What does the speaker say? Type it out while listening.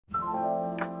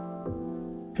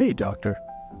Hey doctor,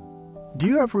 do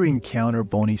you ever encounter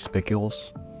bony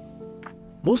spicules?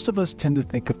 Most of us tend to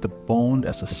think of the bone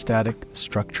as a static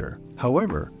structure.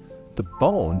 However, the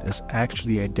bone is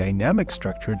actually a dynamic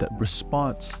structure that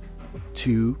responds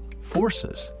to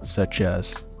forces such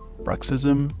as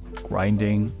bruxism,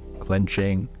 grinding,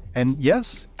 clenching, and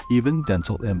yes, even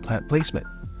dental implant placement.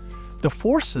 The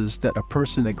forces that a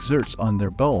person exerts on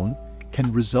their bone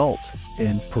can result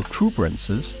in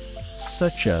protuberances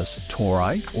such as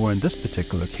tori, or in this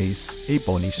particular case, a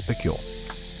bony spicule.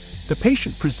 The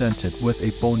patient presented with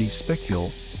a bony spicule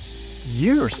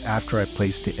years after I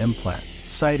placed the implant,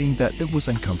 citing that it was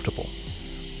uncomfortable.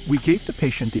 We gave the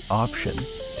patient the option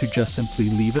to just simply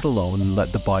leave it alone and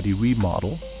let the body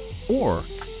remodel, or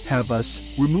have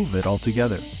us remove it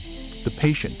altogether. The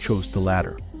patient chose the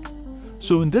latter.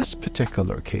 So in this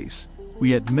particular case,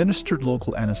 we administered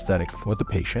local anesthetic for the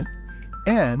patient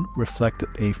and reflected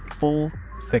a full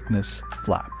thickness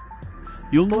flap.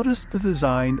 You'll notice the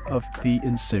design of the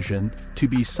incision to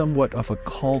be somewhat of a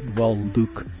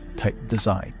Caldwell-Luke type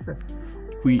design.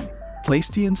 We place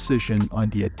the incision on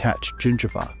the attached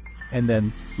gingiva and then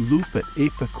loop it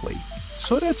apically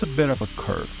so that it's a bit of a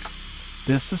curve.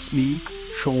 This is me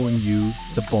showing you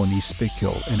the bony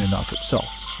spicule in and of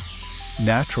itself.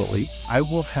 Naturally, I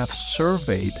will have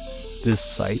surveyed this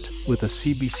site with a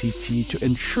CBCT to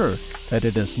ensure that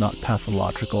it is not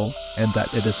pathological and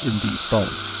that it is indeed bone.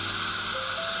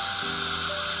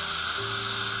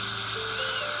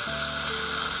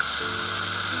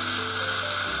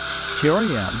 Here I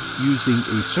am using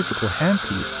a surgical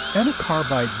handpiece and a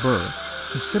carbide burr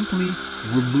to simply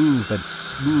remove and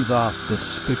smooth off the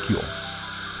spicule.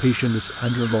 Patient is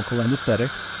under local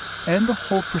anesthetic and the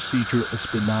whole procedure is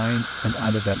benign and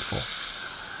uneventful.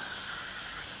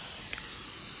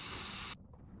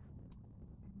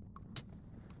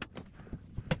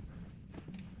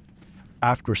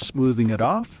 After smoothing it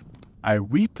off, I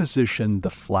reposition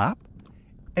the flap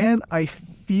and I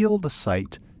feel the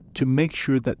site to make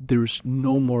sure that there's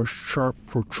no more sharp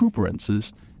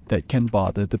protuberances that can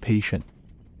bother the patient.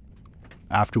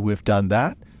 After we've done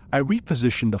that, I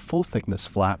reposition the full thickness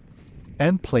flap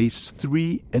and place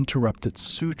 3 interrupted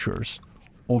sutures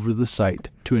over the site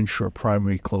to ensure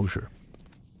primary closure.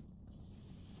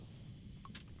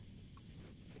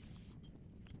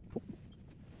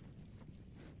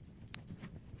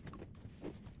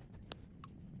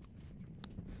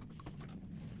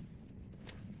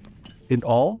 In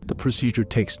all, the procedure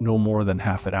takes no more than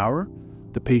half an hour.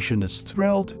 The patient is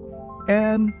thrilled,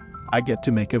 and I get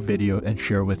to make a video and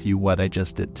share with you what I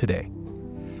just did today.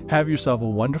 Have yourself a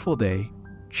wonderful day.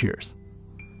 Cheers.